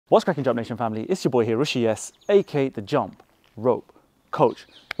What's cracking, Jump Nation family? It's your boy here, Rishi S, aka the Jump Rope Coach.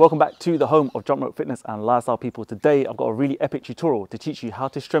 Welcome back to the home of jump rope fitness and lifestyle people. Today, I've got a really epic tutorial to teach you how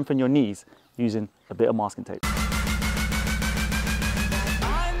to strengthen your knees using a bit of masking tape.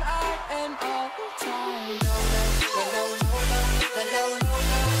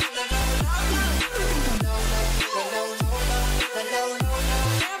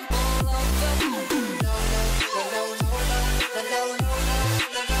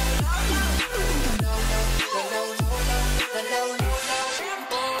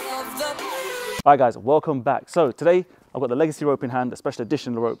 Alright guys, welcome back. So today I've got the Legacy rope in hand, a special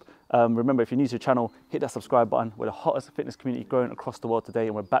edition of the rope. Remember, if you're new to the channel, hit that subscribe button. We're the hottest fitness community growing across the world today,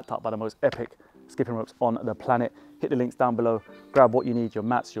 and we're backed up by the most epic skipping ropes on the planet. Hit the links down below, grab what you need, your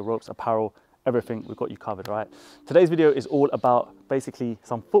mats, your ropes, apparel, everything, we've got you covered, right? Today's video is all about basically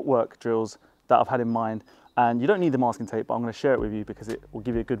some footwork drills that I've had in mind. And you don't need the masking tape, but I'm going to share it with you because it will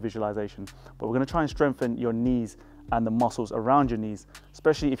give you a good visualization. But we're going to try and strengthen your knees and the muscles around your knees,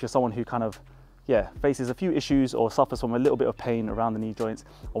 especially if you're someone who kind of faces a few issues or suffers from a little bit of pain around the knee joints.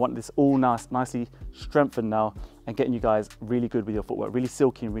 I want this all nicely strengthened now and getting you guys really good with your footwork, really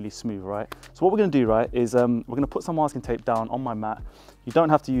silky and really smooth, right? So what we're going to do, right, is we're going to put some masking tape down on my mat. You don't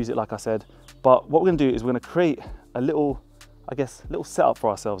have to use it, like I said, but what we're going to do is we're going to create a little, I guess, little setup for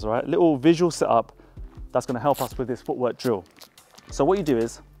ourselves, all right? Little visual setup that's going to help us with this footwork drill. So what you do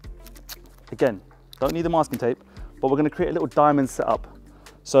is, again, don't need the masking tape, but we're going to create a little diamond setup.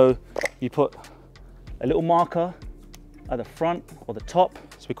 So you put a little marker at the front or the top,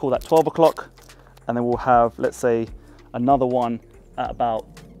 so we call that 12 o'clock, and then we'll have, let's say, another one at about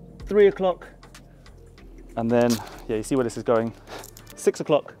 3 o'clock, and then, yeah, you see where this is going, 6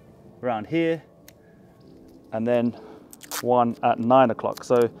 o'clock around here, and then one at 9 o'clock.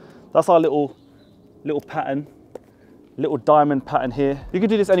 So that's our little pattern, little diamond pattern here. You can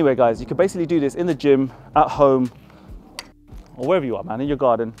do this anywhere, guys. You can basically do this in the gym, at home, or wherever you are, man, in your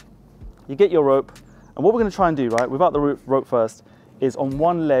garden. You get your rope, and what we're going to try and do, right, without the rope first, is on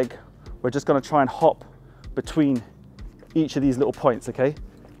one leg, we're just going to try and hop between each of these little points, okay?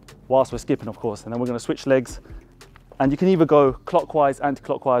 Whilst we're skipping, of course, and then we're going to switch legs. And you can either go clockwise,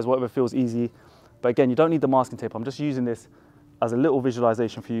 anti-clockwise, whatever feels easy. But again, you don't need the masking tape. I'm just using this as a little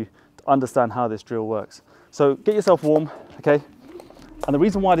visualization for you to understand how this drill works. So get yourself warm, okay? And the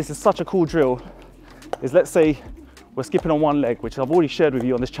reason why this is such a cool drill is, let's say we're skipping on one leg, which I've already shared with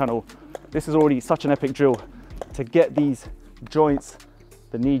you on this channel. This is already such an epic drill to get these joints,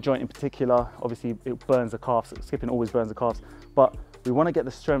 the knee joint in particular. Obviously it burns the calves, skipping always burns the calves, but we want to get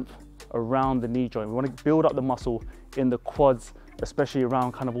the strength around the knee joint. We want to build up the muscle in the quads, especially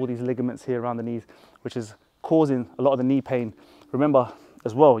around kind of all these ligaments here around the knees, which is causing a lot of the knee pain. Remember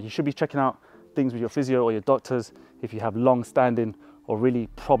as well, you should be checking out things with your physio or your doctors if you have long standing or really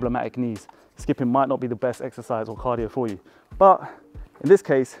problematic knees. Skipping might not be the best exercise or cardio for you, but in this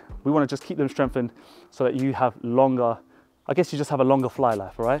case, we want to just keep them strengthened so that you have longer, I guess you just have a longer fly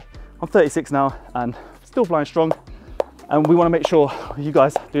life, all right? I'm 36 now and still flying strong, and we want to make sure you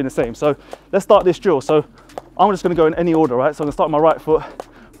guys are doing the same. So let's start this drill. So I'm just going to go in any order, right? So I'm going to start with my right foot,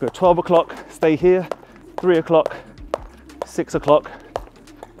 go 12 o'clock, stay here, 3 o'clock, 6 o'clock,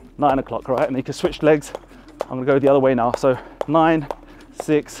 9 o'clock, all right? And you can switch legs. I'm going to go the other way now. So 9,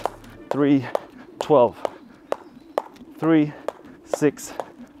 6, 3, 12, 3, 6,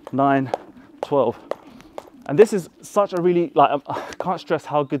 9, 12. And this is such a really, like, I can't stress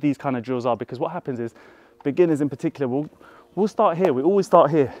how good these kind of drills are, because what happens is, beginners in particular, we'll start here. We always start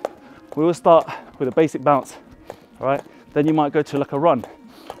here. We always start with a basic bounce, all right? Then you might go to like a run.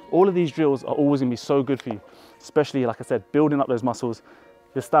 All of these drills are always gonna be so good for you, especially, like I said, building up those muscles,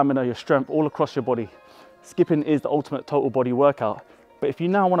 your stamina, your strength, all across your body. Skipping is the ultimate total body workout. But if you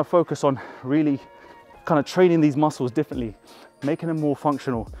now wanna focus on really kind of training these muscles differently, making them more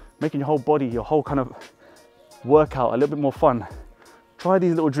functional, making your whole body, your whole kind of workout a little bit more fun, try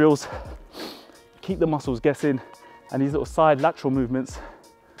these little drills, keep the muscles guessing, and these little side lateral movements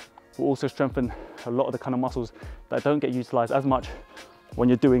will also strengthen a lot of the kind of muscles that don't get utilized as much when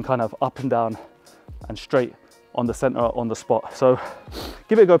you're doing kind of up and down and straight on the center, on the spot. So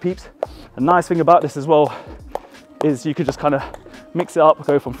give it a go, peeps. A nice thing about this as well is you could just kind of mix it up,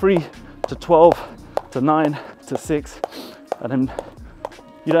 go from 3 to 12 to 9 to 6, and then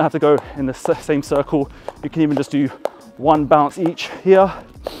you don't have to go in the same circle. You can even just do one bounce each here,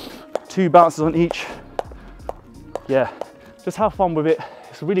 2 bounces on each. Yeah, just have fun with it.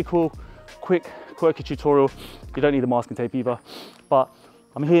 It's a really cool, quick, quirky tutorial. You don't need the masking tape either, but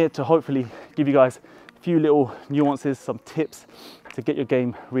I'm here to hopefully give you guys a few little nuances, some tips to get your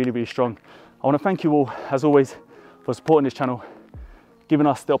game really, really strong. I want to thank you all, as always, for supporting this channel. giving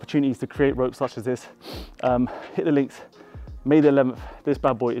us the opportunities to create ropes such as this. Hit the links. May the 11th, this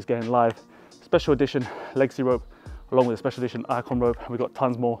bad boy is going live. Special edition legacy rope, along with a special edition icon rope. We've got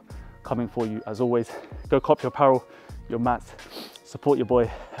tons more coming for you as always. Go cop your apparel, your mats, support your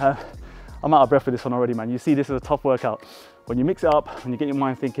boy. I'm out of breath with this one already, man. You see, this is a tough workout. When you mix it up, when you get your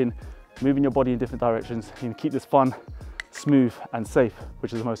mind thinking, moving your body in different directions, you can keep this fun, smooth and safe,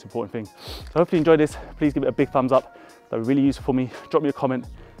 which is the most important thing. So hopefully you enjoyed this. Please give it a big thumbs up. That would be really useful for me. Drop me a comment.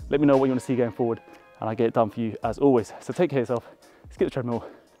 Let me know what you want to see going forward, and I'll get it done for you as always. So take care of yourself. Skip the treadmill.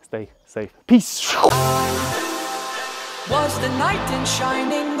 Stay safe. Peace. Was the knight in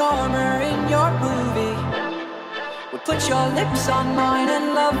shining armor in your movie? Would put your lips on mine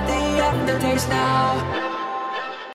and love the aftertaste now.